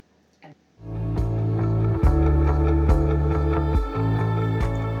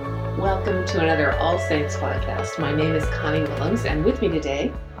welcome to another All Saints podcast. My name is Connie Willems, and with me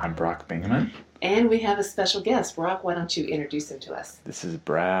today, I'm Brock Bingaman. And we have a special guest. Brock, why don't you introduce him to us? This is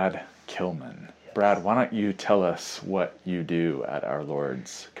Brad Kilman. Brad, why don't you tell us what you do at Our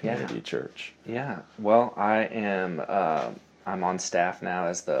Lord's Community Church? Yeah, well, I'm on staff now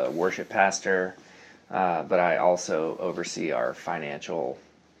as the worship pastor, but I also oversee our financial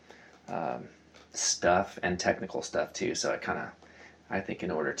stuff and technical stuff too. So I think in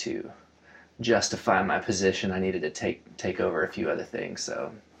order to justify my position, I needed to take over a few other things.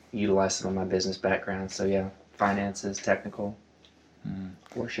 So utilize some of my business background. So yeah, finances, technical,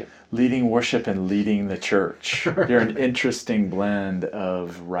 worship. Leading worship and leading the church. You're an interesting blend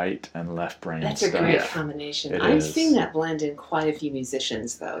of right and left brain That's stuff. a great combination. I've seen that blend in quite a few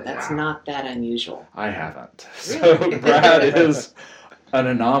musicians, though. That's not that unusual. I haven't. Really? So Brad is an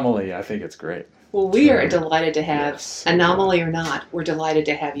anomaly. I think it's great. Well, we are delighted to have, anomaly or not, we're delighted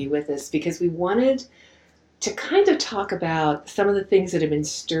to have you with us because we wanted to kind of talk about some of the things that have been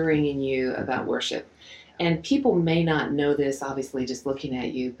stirring in you about worship. And people may not know this, obviously, just looking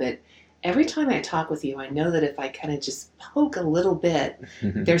at you, but every time I talk with you, I know that if I kind of just poke a little bit,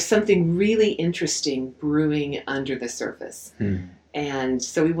 there's something really interesting brewing under the surface. And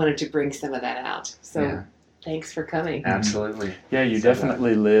so we wanted to bring some of that out. So thanks for coming. Absolutely. Yeah, you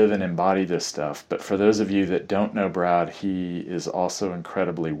definitely live and embody this stuff. But for those of you that don't know Brad, he is also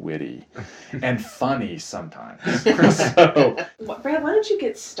incredibly witty and funny sometimes. So, Brad, why don't you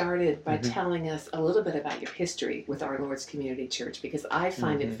get started by telling us a little bit about your history with Our Lord's Community Church? Because I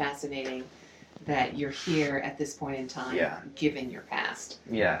find it fascinating that you're here at this point in time, given your past.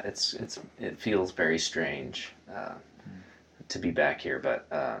 Yeah, it feels very strange to be back here,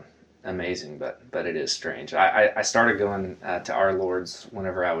 but amazing, but it is strange. I started going to Our Lord's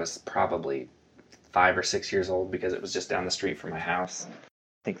whenever I was probably 5 or 6 years old because it was just down the street from my house.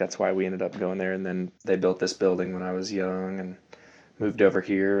 I think that's why we ended up going there, and then they built this building when I was young and moved over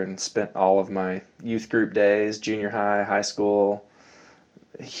here and spent all of my youth group days, junior high, high school,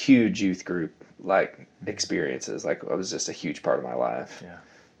 huge youth group experiences. It was just a huge part of my life. yeah.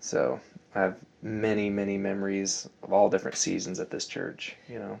 So I have many, many memories of all different seasons at this church,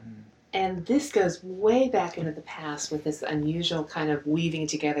 And this goes way back into the past with this unusual kind of weaving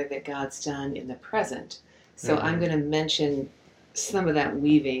together that God's done in the present. So I'm going to mention some of that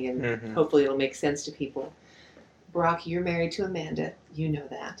weaving, and hopefully it'll make sense to people. Brock, you're married to Amanda. You know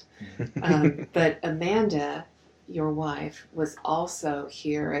that. But Amanda, your wife, was also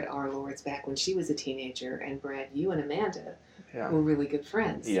here at Our Lord's back when she was a teenager. And Brad, you and Amanda were really good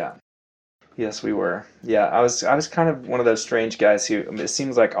friends. Yeah. Yes, we were. Yeah, I was kind of one of those strange guys who, it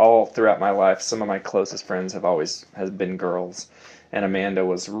seems like all throughout my life, some of my closest friends have been girls. And Amanda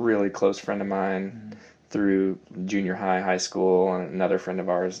was a really close friend of mine through junior high, high school, and another friend of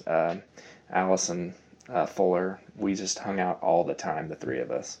ours, Allison Fuller. We just hung out all the time, the three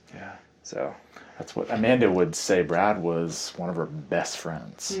of us. Yeah. So That's what Amanda would say. Brad was one of her best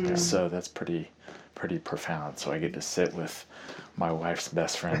friends. So that's pretty profound. So I get to sit with my wife's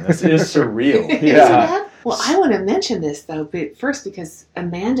best friend. This is surreal. Yeah. Well, I want to mention this, though, but first because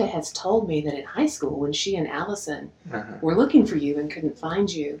Amanda has told me that in high school, when she and Allison were looking for you and couldn't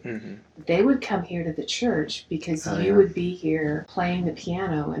find you, they would come here to the church because you would be here playing the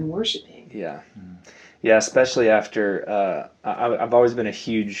piano and worshiping. Yeah. Yeah, especially after, I've always been a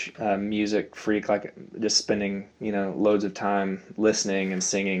huge music freak, just spending, loads of time listening and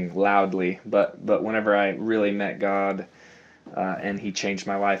singing loudly. But whenever I really met God and He changed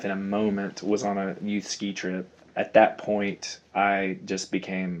my life in a moment, was on a youth ski trip. At that point, I just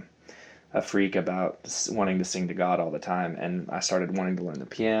became a freak about wanting to sing to God all the time. And I started wanting to learn the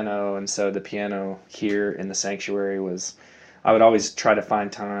piano. And so the piano here in the sanctuary I would always try to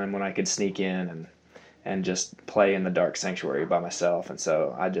find time when I could sneak in and just play in the dark sanctuary by myself. And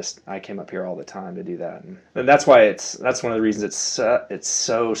so I came up here all the time to do that. And that's why that's one of the reasons it's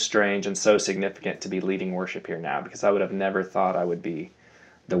so strange and so significant to be leading worship here now, because I would have never thought I would be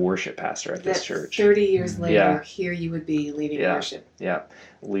the worship pastor at this church. 30 years later, here you would be leading worship. Yeah,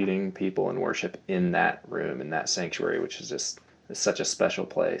 leading people in worship in that room, in that sanctuary, which is such a special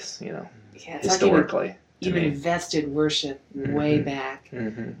place, historically. You've invested worship way back,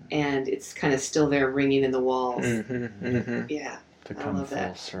 and it's kind of still there ringing in the walls. Yeah, To I come love full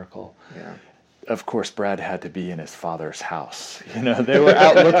that. circle. Yeah. Of course, Brad had to be in his father's house. They were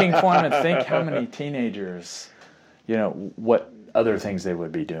out looking for him, and think how many teenagers, what other things they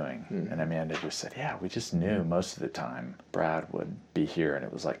would be doing. And Amanda just said, yeah, we just knew most of the time Brad would be here, and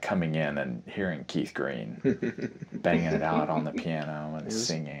it was like coming in and hearing Keith Green banging it out on the piano and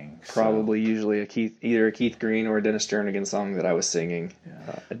singing. probably usually either a Keith Green or a Dennis Jernigan song that I was singing.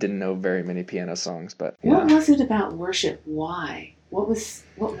 Yeah. I didn't know very many piano songs, but What was it about worship? Why? What was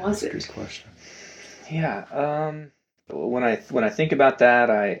it? Good question. Yeah. When I think about that,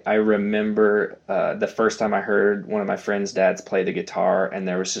 I remember the first time I heard one of my friend's dads play the guitar, and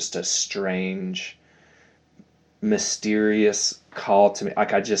there was just a strange, mysterious call to me.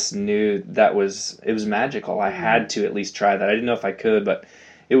 Like I just knew it was magical. I had to at least try that. I didn't know if I could, but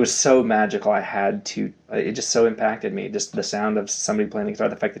it was so magical. I had to. It just so impacted me. Just the sound of somebody playing the guitar,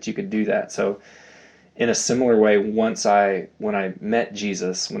 the fact that you could do that. So in a similar way, when I met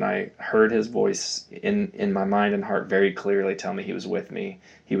Jesus, when I heard his voice in my mind and heart very clearly tell me he was with me,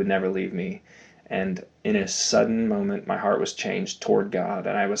 he would never leave me. And in a sudden moment, my heart was changed toward God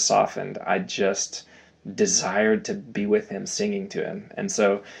and I was softened. I just desired to be with him, singing to him. And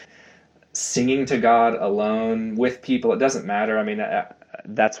so singing to God alone, with people, it doesn't matter. I mean,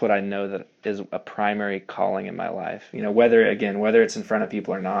 that's what I know that is a primary calling in my life. You know, whether it's in front of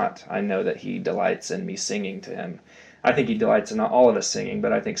people or not, I know that he delights in me singing to him. I think he delights in all of us singing,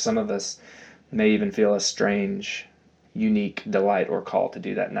 but I think some of us may even feel a strange, unique delight or call to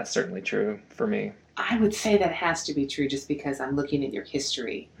do that, and that's certainly true for me. I would say that has to be true just because I'm looking at your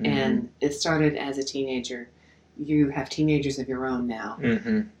history, and it started as a teenager. You have teenagers of your own now,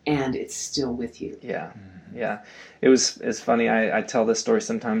 and it's still with you. Yeah. Yeah, it's funny. I tell this story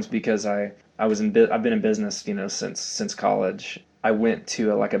sometimes because I've been in business, since college. I went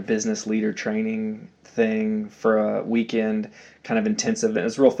to a business leader training thing for a weekend, kind of intensive. And it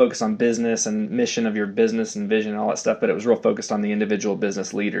was real focused on business and mission of your business and vision and all that stuff. But it was real focused on the individual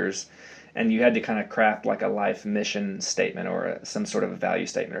business leaders, and you had to kind of craft like a life mission statement or some sort of a value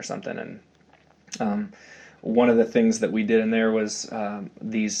statement or something. And one of the things that we did in there was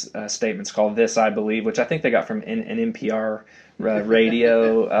these statements called "This I Believe," which I think they got from an NPR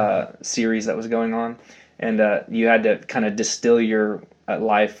radio series that was going on. And you had to kind of distill your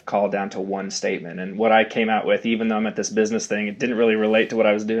life call down to one statement. And what I came out with, even though I'm at this business thing, it didn't really relate to what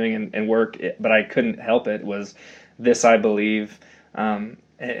I was doing in work, but I couldn't help it, was "This I Believe." And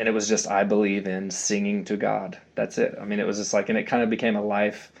it was just, I believe in singing to God. That's it. I mean, it was just and it kind of became a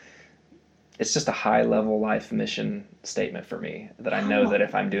life. It's just a high-level life mission statement for me that I know that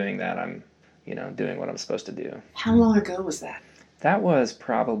if I'm doing that, I'm, doing what I'm supposed to do. How long ago was that? That was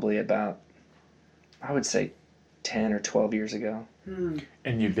probably about, I would say, 10 or 12 years ago.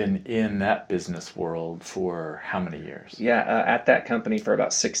 And you've been in that business world for how many years? Yeah, at that company for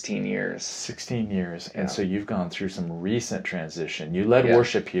about 16 years. 16 years. And Yeah. so you've gone through some recent transition. You led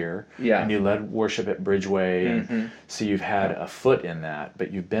worship here, Yeah. and you led worship at Bridgeway, and so you've had a foot in that,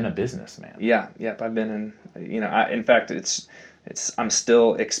 but you've been a businessman. Yeah, yep. I've been in, in fact, I'm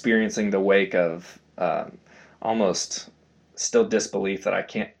still experiencing the wake of almost still disbelief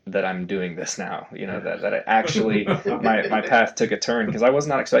that I'm doing this now, that I actually, my path took a turn, because I was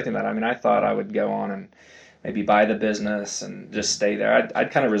not expecting that. I mean, I thought I would go on and maybe buy the business and just stay there.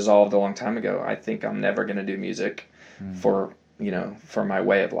 I'd kind of resolved a long time ago, I think I'm never going to do music for my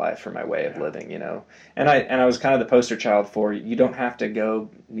way of life, for my way of living, and I was kind of the poster child for, you don't have to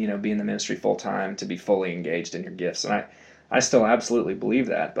go, be in the ministry full time to be fully engaged in your gifts. And I still absolutely believe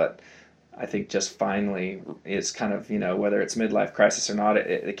that, but I think just finally it's kind of, whether it's midlife crisis or not,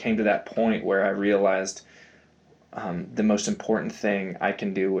 it came to that point where I realized the most important thing I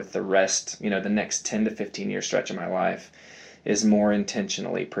can do with the rest, the next 10 to 15 year stretch of my life is more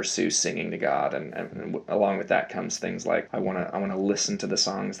intentionally pursue singing to God. And along with that comes things like I want to listen to the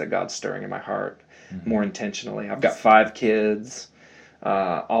songs that God's stirring in my heart more intentionally. I've got 5 kids.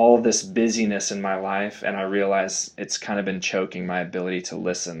 All this busyness in my life, and I realize it's kind of been choking my ability to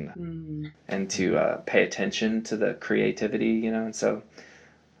listen and to pay attention to the creativity, and so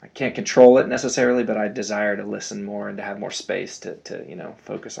I can't control it necessarily, but I desire to listen more and to have more space to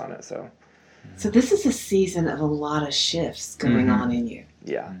focus on it. So this is a season of a lot of shifts going on in you.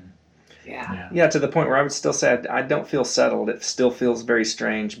 Yeah. Yeah, to the point where I would still say I don't feel settled. It still feels very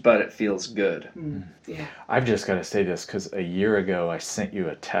strange, but it feels good. Yeah. I've just got to say this because a year ago I sent you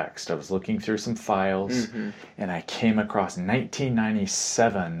a text. I was looking through some files and I came across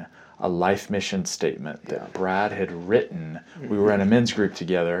 1997, a life mission statement that Brad had written. We were in a men's group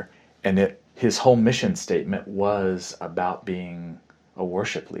together, and his whole mission statement was about being a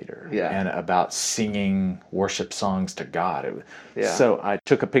worship leader and about singing worship songs to God. So I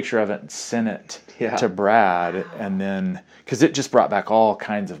took a picture of it and sent it to Brad, and then because it just brought back all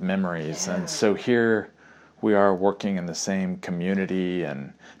kinds of memories. And so here we are working in the same community,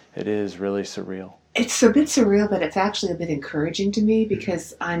 and it is really surreal. It's a bit surreal, but it's actually a bit encouraging to me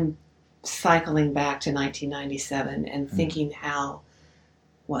because I'm cycling back to 1997 and thinking how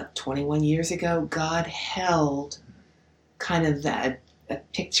 21 years ago, God held kind of that a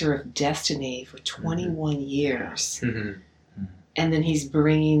picture of destiny for 21 years. Mm-hmm. And then he's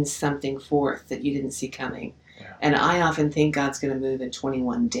bringing something forth that you didn't see coming. Yeah. And I often think God's going to move in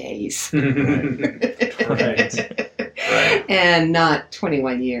 21 days. Right. And not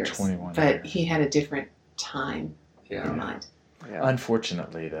 21 years. 21 but years. he had a different time in Yeah. mind. Yeah.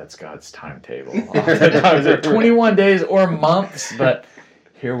 Unfortunately, that's God's timetable. Oftentimes they're 21 days or months, but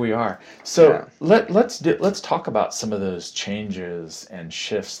here we are. So let's talk about some of those changes and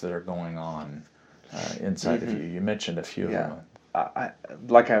shifts that are going on inside of you. You mentioned a few of them.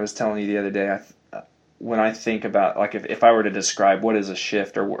 Like I was telling you the other day, when I think about, like, if I were to describe what is a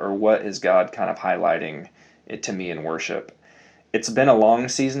shift or what is God kind of highlighting it to me in worship, it's been a long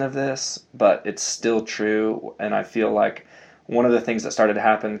season of this, but it's still true. And I feel like one of the things that started to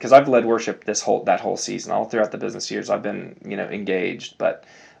happen, because I've led worship that whole season, all throughout the business years, I've been engaged, but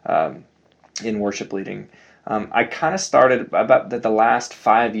in worship leading. I kind of started about the last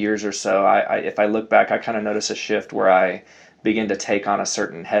 5 years or so. If I look back, I kind of notice a shift where I begin to take on a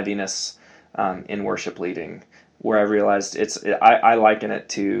certain heaviness in worship leading, where I realized I liken it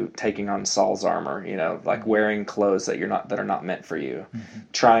to taking on Saul's armor, like wearing clothes that are not meant for you,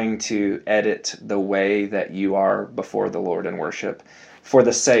 trying to edit the way that you are before the Lord in worship, for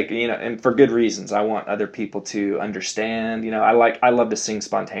the sake, and for good reasons. I want other people to understand. I love to sing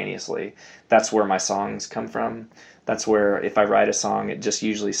spontaneously. That's where my songs come from. That's where, if I write a song, it just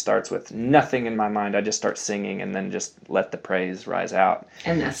usually starts with nothing in my mind. I just start singing and then just let the praise rise out.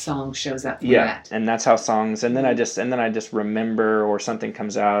 And that song shows up for Yeah, that. and that's how songs. And then I just remember, or something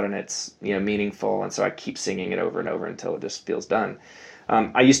comes out and it's meaningful, and so I keep singing it over and over until it just feels done.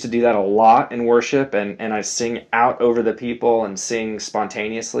 I used to do that a lot in worship, and I sing out over the people and sing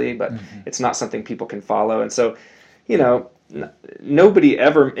spontaneously, but it's not something people can follow. And so, nobody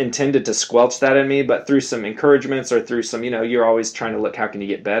ever intended to squelch that in me, but through some encouragements or through some, you're always trying to look, how can you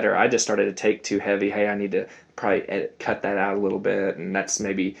get better? I just started to take too heavy. Hey, I need to probably cut that out a little bit. And that's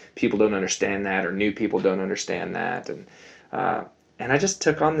maybe people don't understand that, or new people don't understand that. And I just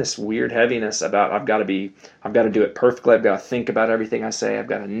took on this weird heaviness about, I've got to do it perfectly. I've got to think about everything I say. I've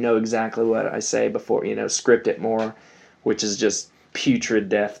got to know exactly what I say before, script it more, which is just putrid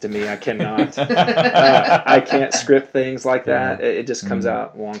death to me. I cannot. I can't script things like that. It just comes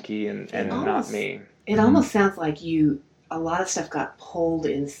out wonky and not me. It almost sounds like a lot of stuff got pulled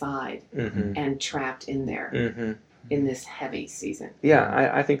inside and trapped in there in this heavy season.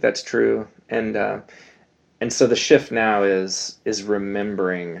 Yeah, I think that's true. And so the shift now is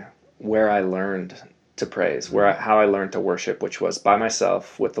remembering where I learned to praise, how I learned to worship, which was by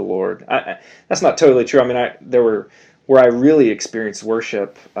myself with the Lord. That's not totally true. I mean, where I really experienced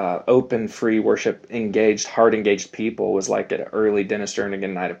worship, open, free worship, heart-engaged people, was like at an early Dennis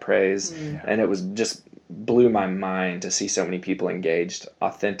Jernigan Night of Praise. And it was just blew my mind to see so many people engaged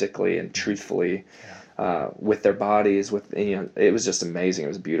authentically and truthfully with their bodies. It was just amazing. It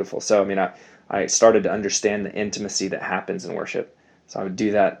was beautiful. So, I mean, I started to understand the intimacy that happens in worship. So I would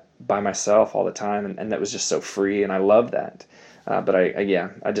do that by myself all the time, and that was just so free, and I love that. But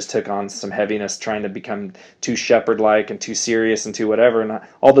I just took on some heaviness, trying to become too shepherd-like and too serious and too whatever. And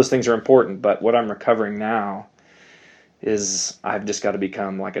all those things are important, but what I'm recovering now is I've just got to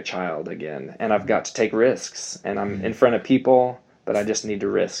become like a child again. And I've got to take risks. And I'm in front of people, but I just need to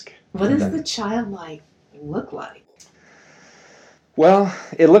risk. What does the childlike look like? Well,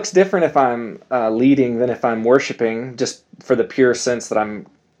 it looks different if I'm leading than if I'm worshiping, just for the pure sense that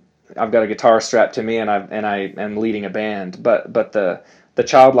I've got a guitar strapped to me and I am leading a band. But the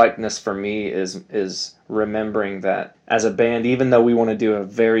childlikeness for me is remembering that as a band, even though we want to do a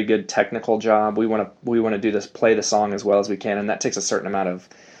very good technical job, we want to do this, play the song as well as we can, and that takes a certain amount of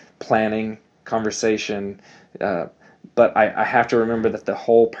planning, conversation. But I have to remember that the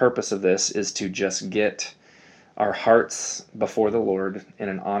whole purpose of this is to just get our hearts before the Lord in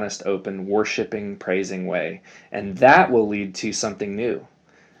an honest, open, worshiping, praising way, and that will lead to something new.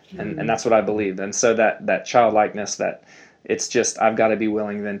 And that's what I believe. And so that childlikeness, that it's just, I've got to be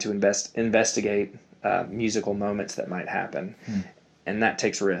willing then to investigate musical moments that might happen. And that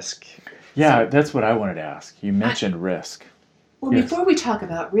takes risk. Yeah, that's what I wanted to ask. You mentioned risk. Well, yes. Before we talk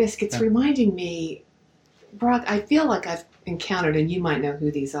about risk, it's reminding me, Brock, I feel like I've encountered, and you might know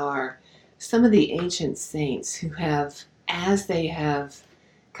who these are, some of the ancient saints who have, as they have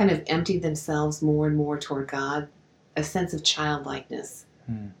kind of emptied themselves more and more toward God, a sense of childlikeness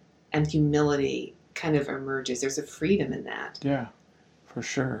and humility kind of emerges. There's a freedom in that. Yeah, for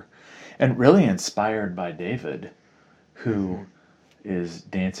sure. And really inspired by David, who is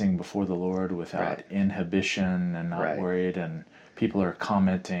dancing before the Lord without inhibition and not worried. And people are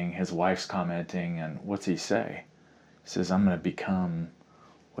commenting, his wife's commenting, and what's he say? He says, I'm going to become,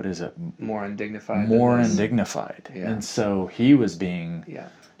 what is it? More undignified. More undignified. Yeah. And so he was being Yeah.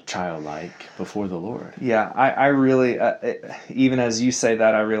 childlike before the Lord. Yeah, I really, even as you say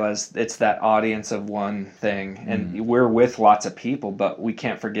that, I realize it's that audience of one thing. And we're with lots of people, but we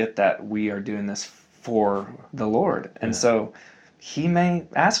can't forget that we are doing this for the Lord. And so he may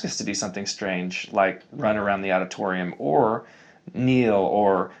ask us to do something strange, like run around the auditorium or kneel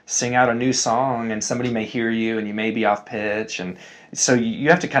or sing out a new song, and somebody may hear you and you may be off pitch. And so you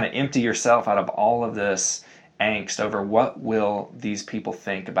have to kind of empty yourself out of all of this angst over what will these people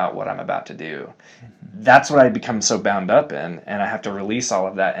think about what I'm about to do. That's what I become so bound up in, and I have to release all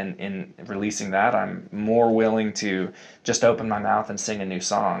of that. And in releasing that, I'm more willing to just open my mouth and sing a new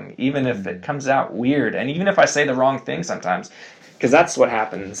song, even if it comes out weird, and even if I say the wrong thing sometimes, because that's what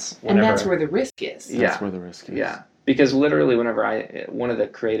happens whenever. And that's where the risk is. That's where the risk is. Yeah, because literally whenever one of the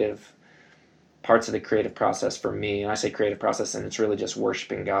creative parts of the creative process for me, and I say creative process, and it's really just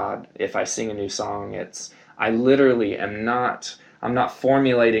worshiping God. If I sing a new song, I literally I'm not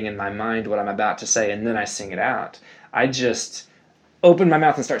formulating in my mind what I'm about to say, and then I sing it out. I just open my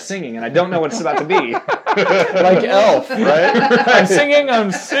mouth and start singing, and I don't know what it's about to be. Like Elf, right? I'm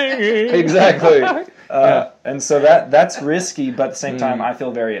singing. Exactly. And so that's risky, but at the same time, I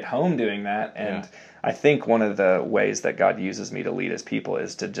feel very at home doing that. And I think one of the ways that God uses me to lead his people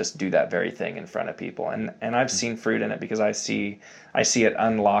is to just do that very thing in front of people. And I've seen fruit in it, because I see it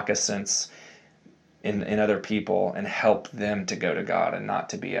unlock a sense in other people and help them to go to God and not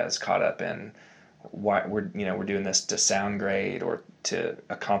to be as caught up in why we're doing this to sound great or to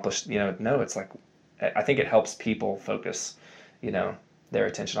accomplish, no, it's like, I think it helps people focus, their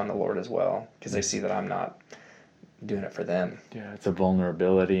attention on the Lord as well, because they see that I'm not doing it for them. Yeah, it's a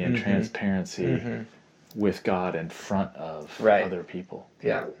vulnerability and transparency with God in front of other people.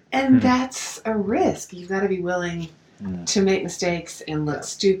 Yeah. And that's a risk. You've got to be willing to make mistakes and look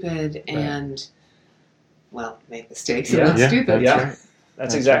stupid and, make mistakes and look stupid.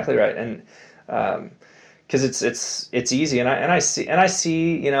 That's exactly right. And because it's easy, and I see,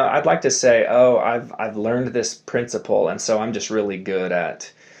 I'd like to say, oh, I've learned this principle, and so I'm just really good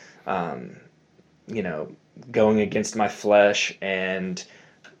at, going against my flesh and,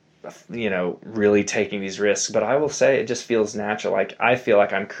 really taking these risks. But I will say it just feels natural. Like I feel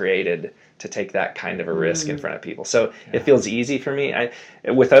like I'm created to take that kind of a risk in front of people. So it feels easy for me.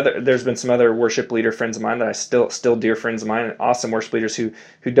 There's been some other worship leader friends of mine that I still dear friends of mine, awesome worship leaders who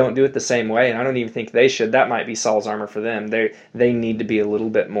don't do it the same way, and I don't even think they should. That might be Saul's armor for them. They need to be a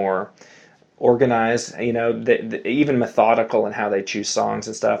little bit more organized, even methodical in how they choose songs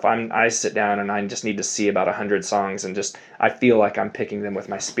and stuff. I sit down and I just need to see about 100 songs, and I feel like I'm picking them with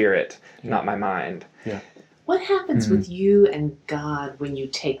my spirit, not my mind. Yeah. What happens with you and God when you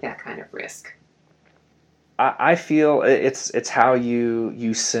take that kind of risk? I feel it's how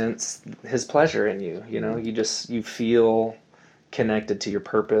you sense his pleasure in you. You feel connected to your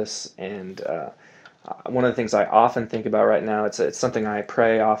purpose. And one of the things I often think about right now, it's something I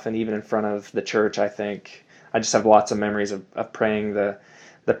pray often, even in front of the church. I think I just have lots of memories of praying the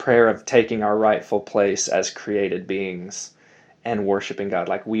prayer of taking our rightful place as created beings and worshiping God.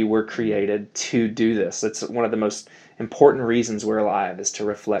 Like we were created to do this. It's one of the most important reasons we're alive, is to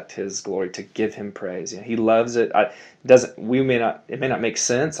reflect his glory, to give him praise. He loves it. It may not make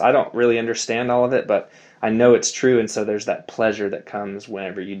sense. I don't really understand all of it, but I know it's true. And so there's that pleasure that comes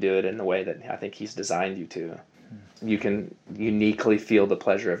whenever you do it in the way that I think he's designed you to. You can uniquely feel the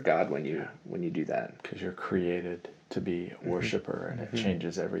pleasure of God when you do that. Because you're created to be a worshiper, and it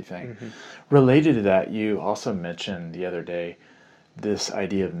changes everything. Related to that, you also mentioned the other day this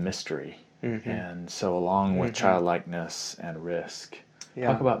idea of mystery. And so along with childlikeness and risk,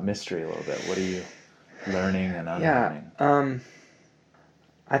 talk about mystery a little bit. What are you learning and unlearning?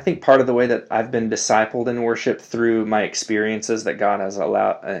 I think part of the way that I've been discipled in worship through my experiences that God has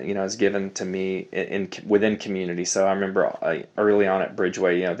allowed, has given to me within community. So I remember early on at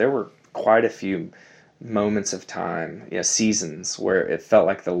Bridgeway, there were quite a few moments of time, seasons where it felt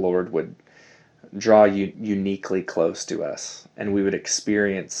like the Lord would draw you uniquely close to us, and we would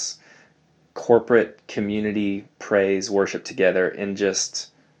experience corporate community praise worship together, and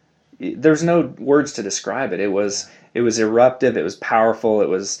there's no words to describe it. It was eruptive, it was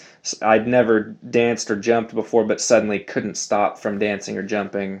powerful, I'd never danced or jumped before, but suddenly couldn't stop from dancing or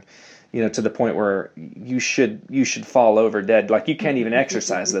jumping, to the point where you should fall over dead. Like you can't even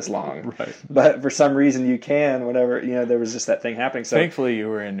exercise this long. Right. But for some reason you can, whatever, there was just that thing happening. So thankfully you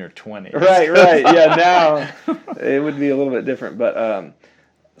were in your 20s. Right. Yeah, now it would be a little bit different. But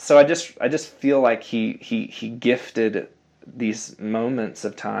so I just feel like he gifted these moments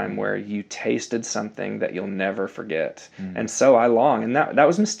of time where you tasted something that you'll never forget. And so I long, and that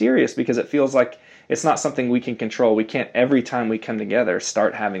was mysterious because it feels like it's not something we can control. We can't, every time we come together,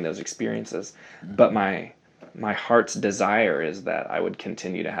 start having those experiences. But my heart's desire is that I would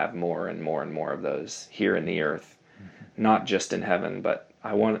continue to have more and more and more of those here in the earth, not just in heaven, but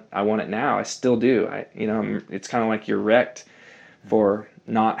I want it now. I still do. It's kind of like you're wrecked for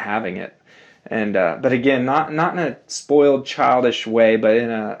not having it. And but again, not in a spoiled, childish way, but in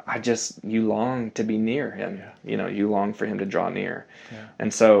you long to be near him. Yeah. You long for him to draw near. Yeah.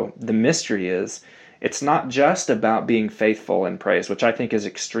 And so the mystery is, it's not just about being faithful in praise, which I think is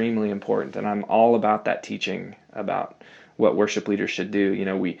extremely important. And I'm all about that teaching about what worship leaders should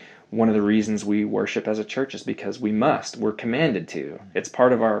do. One of the reasons we worship as a church is because we're commanded to. It's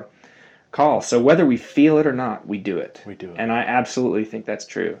part of our call. So whether we feel it or not, we do it. We do it. And I absolutely think that's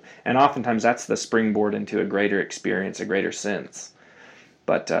true. And oftentimes that's the springboard into a greater experience, a greater sense.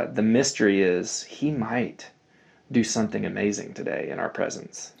 But the mystery is, he might do something amazing today in our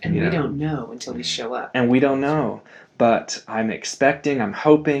presence. And we don't know until we show up. And we don't know. But I'm expecting, I'm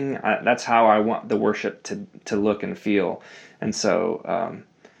hoping. That's how I want the worship to look and feel. And so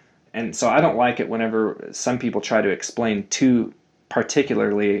I don't like it whenever some people try to explain too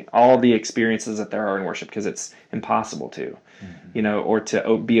particularly all the experiences that there are in worship, because it's impossible to, or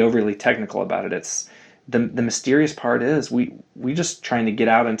to be overly technical about it. It's the mysterious part is we just trying to get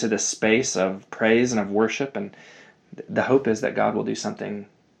out into this space of praise and of worship, and the hope is that God will do something,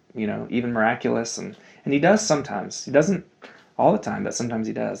 even miraculous, and he does sometimes. He doesn't all the time, but sometimes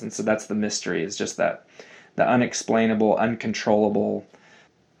he does. And so that's the mystery, is just that the unexplainable, uncontrollable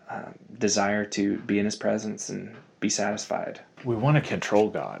desire to be in his presence and be satisfied. We want to control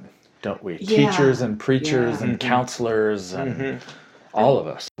God, don't we? Yeah. Teachers and preachers and counselors and all of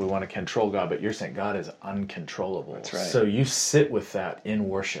us. We want to control God, but you're saying God is uncontrollable. That's right. So you sit with that in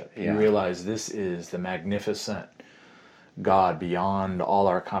worship. Yeah. You realize this is the magnificent God beyond all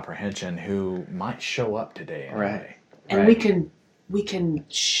our comprehension, who might show up today. Right. And we can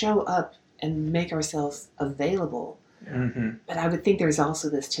show up and make ourselves available. But I would think there's also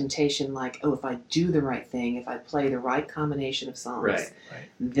this temptation, like, if I do the right thing, if I play the right combination of songs,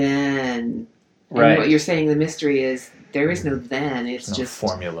 then... And what you're saying, the mystery is, there is no then, it's no just...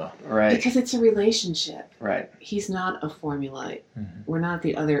 formula. Right. Because it's a relationship. Right. He's not a formula. We're not at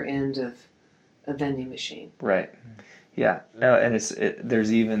the other end of a vending machine. Right. Yeah. No, and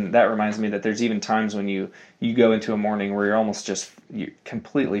there's even, that reminds me that there's even times when you go into a morning where you're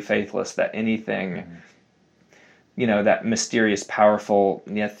completely faithless, that anything... that mysterious, powerful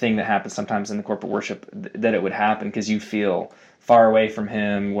thing that happens sometimes in the corporate worship, that it would happen because you feel far away from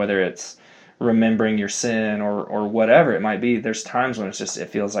him, whether it's remembering your sin or whatever it might be. There's times when it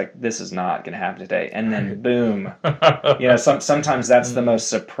feels like this is not going to happen today. And then boom, sometimes that's the most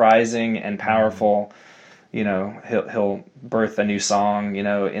surprising and powerful, he'll birth a new song,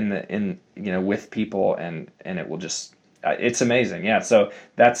 with people, and it will just, it's amazing. Yeah. So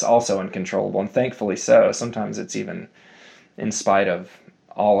that's also uncontrollable, and thankfully so. Sometimes it's even in spite of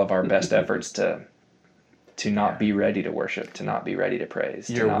all of our best efforts to not be ready to worship, to not be ready to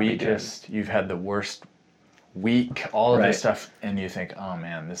praise. You're weakest. You've had the worst week, all of this stuff, and you think, oh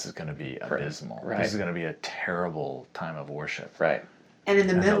man, this is going to be abysmal. Right. This is going to be a terrible time of worship. Right. And in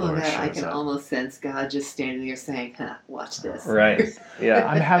the middle of that, I can almost sense God just standing there saying, watch this. Right. Yeah.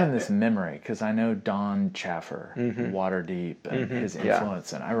 I'm having this memory because I know Don Chaffer, Waterdeep, and his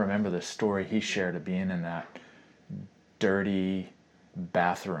influence. And I remember the story he shared of being in that dirty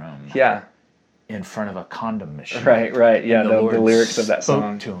bathroom. Yeah. In front of a condom machine. Right. Yeah, the lyrics of that spoke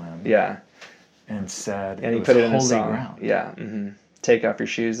song. To him. Yeah. And said, and he put it in holy a song. Ground. Yeah. Take off your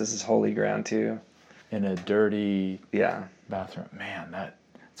shoes. This is holy ground too. In a dirty bathroom. Man,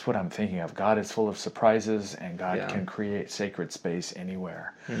 that's what I'm thinking of. God is full of surprises, and God can create sacred space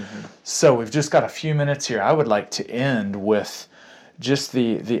anywhere. So we've just got a few minutes here. I would like to end with just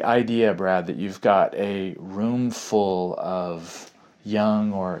the idea, Brad, that you've got a room full of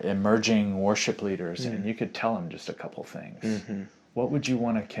young or emerging worship leaders, and you could tell them just a couple things. What would you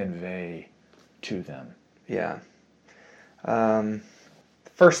want to convey to them? Yeah.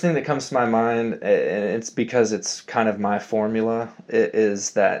 First thing that comes to my mind, and it's because it's kind of my formula,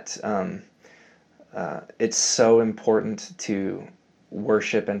 is that it's so important to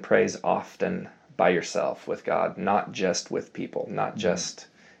worship and praise often by yourself with God, not just with people, not just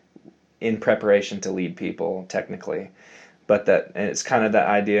in preparation to lead people technically, but that, and it's kind of that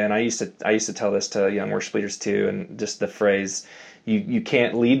idea. And I used to tell this to young worship leaders too, and just the phrase, you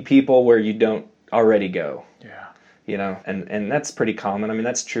can't lead people where you don't already go. Yeah. And that's pretty common. I mean,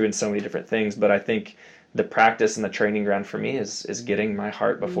 that's true in so many different things, but I think the practice and the training ground for me is getting my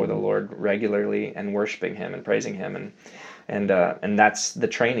heart before the Lord regularly and worshiping Him and praising Him, and that's the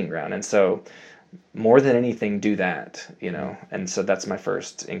training ground. And so, more than anything, do that, And so that's my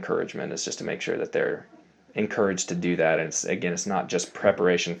first encouragement, is just to make sure that they're encouraged to do that. And it's not just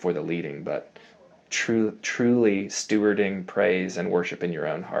preparation for the leading, but truly stewarding praise and worship in your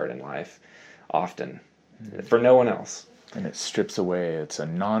own heart and life, often for no one else. And it strips away. It's a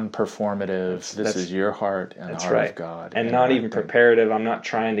non-performative. This is your heart and the heart of God, and not even preparative. I'm not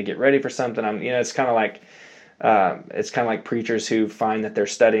trying to get ready for something. It's kind of like preachers who find that they're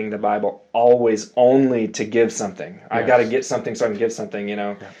studying the Bible always only to give something. Yes. I got to get something so I can give something.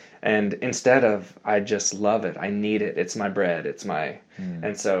 Yeah. And instead of, I just love it. I need it. It's my bread. It's my,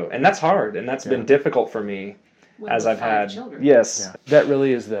 and that's hard. And that's been difficult for me as I've had children. Yes. Yeah. That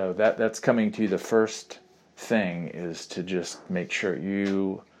really is, though, that's coming to the first thing, is to just make sure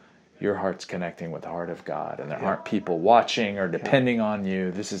your heart's connecting with the heart of God, and there aren't people watching or depending on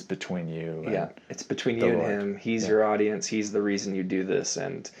you. This is between you. And it's between you and Him. He's your audience. He's the reason you do this,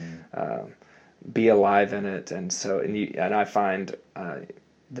 and be alive in it. And so, and I find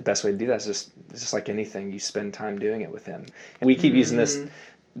the best way to do that is just like anything, you spend time doing it with Him. And we keep using this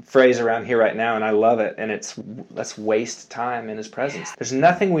phrase around here right now, and I love it, and let's waste time in His presence. There's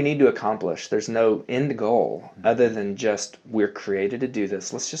nothing we need to accomplish. There's no end goal other than just, we're created to do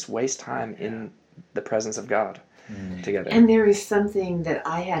this. Let's just waste time in the presence of God together. And there is something that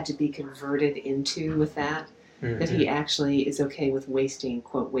I had to be converted into with that, that He actually is okay with wasting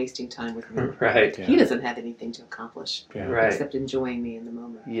time with me. Right. He doesn't have anything to accomplish except enjoying me in the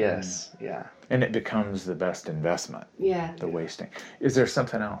moment. Yes. Yeah. And it becomes the best investment. Yeah. The wasting. Is there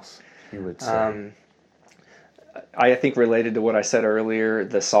something else you would say? I think related to what I said earlier,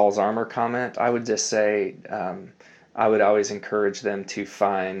 the Saul's armor comment, I would just say, I would always encourage them to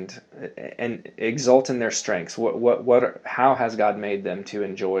find and exult in their strengths. How has God made them to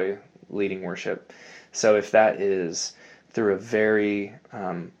enjoy leading worship? So if that is through a very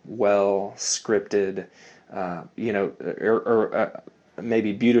well scripted, or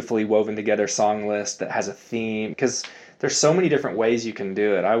maybe beautifully woven together song list that has a theme, because there's so many different ways you can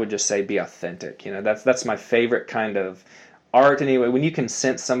do it. I would just say be authentic. That's my favorite kind of art anyway. When you can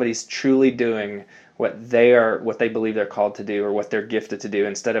sense somebody's truly doing what they believe they're called to do, or what they're gifted to do,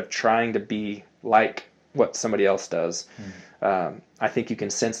 instead of trying to be like what somebody else does. I think you can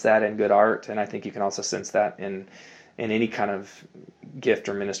sense that in good art, and I think you can also sense that in any kind of gift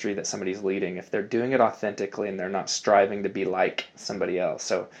or ministry that somebody's leading, if they're doing it authentically and they're not striving to be like somebody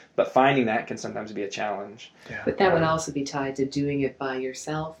else. But finding that can sometimes be a challenge. Yeah. But that would also be tied to doing it by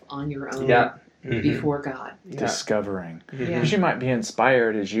yourself, on your own, before God. Discovering. Because you might be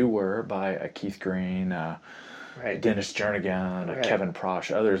inspired, as you were, by a Keith Green, Dennis Jernigan, Kevin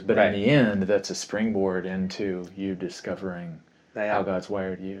Prosh, others. But in the end, that's a springboard into you discovering how God's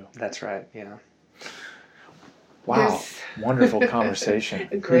wired you. That's right, yeah. Wow, wonderful conversation.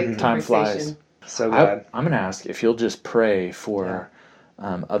 A great Time flies. So glad. I'm going to ask if you'll just pray for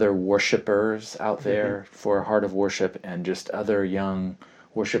other worshipers out there, for a heart of worship, and just other young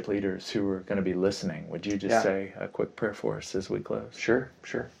worship leaders who are going to be listening. Would you just say a quick prayer for us as we close? Sure.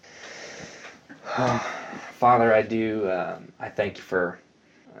 Father, I thank you for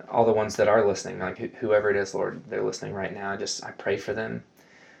all the ones that are listening, like whoever it is, Lord, they're listening right now. I pray for them.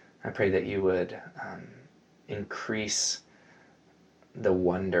 I pray that you would increase the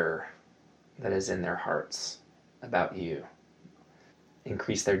wonder that is in their hearts about you.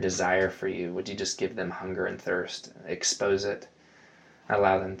 Increase their desire for you. Would you just give them hunger and thirst? Expose it.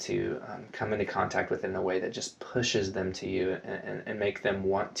 Allow them to come into contact with it in a way that just pushes them to you, and make them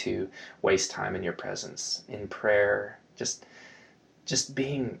want to waste time in your presence, in prayer, just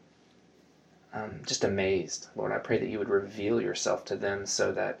being just amazed. Lord, I pray that you would reveal yourself to them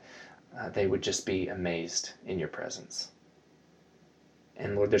so that they would just be amazed in your presence.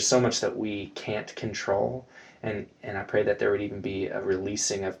 And Lord, there's so much that we can't control, and I pray that there would even be a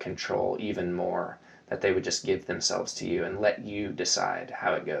releasing of control even more, that they would just give themselves to you and let you decide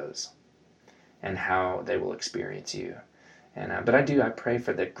how it goes and how they will experience you. And but I pray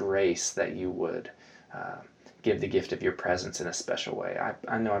for the grace that you would give the gift of your presence in a special way.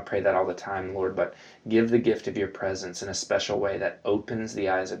 I know I pray that all the time, Lord, but give the gift of your presence in a special way that opens the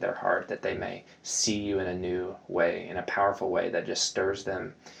eyes of their heart, that they may see you in a new way, in a powerful way that just stirs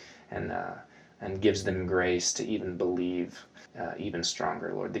them and gives them grace to even believe even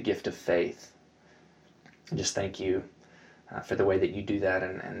stronger, Lord. The gift of faith. Just thank you for the way that you do that,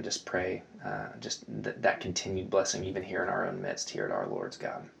 and just pray that continued blessing even here in our own midst, here at Our Lord's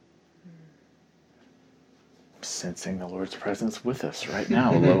God. sensing the Lord's presence with us right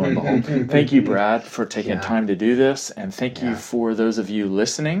now, lo and behold. Thank you, Brad, for taking time to do this, and thank you for those of you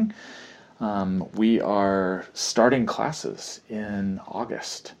listening. We are starting classes in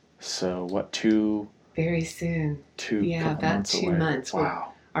August. So very soon. About months 2 away. months.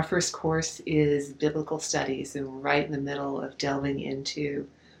 Wow. Our first course is biblical studies, and we're right in the middle of delving into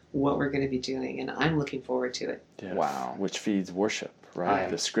what we're going to be doing, and I'm looking forward to it. Yeah, wow. Which feeds worship, right?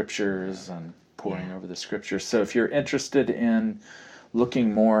 The scriptures and poring over the scriptures. So if you're interested in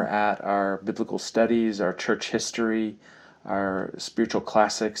looking more at our biblical studies, our church history, our spiritual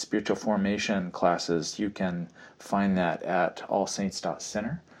classics, spiritual formation classes, you can find that at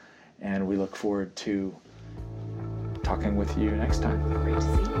allsaints.center. And we look forward to talking with you next time. Great to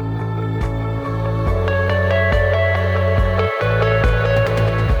see you.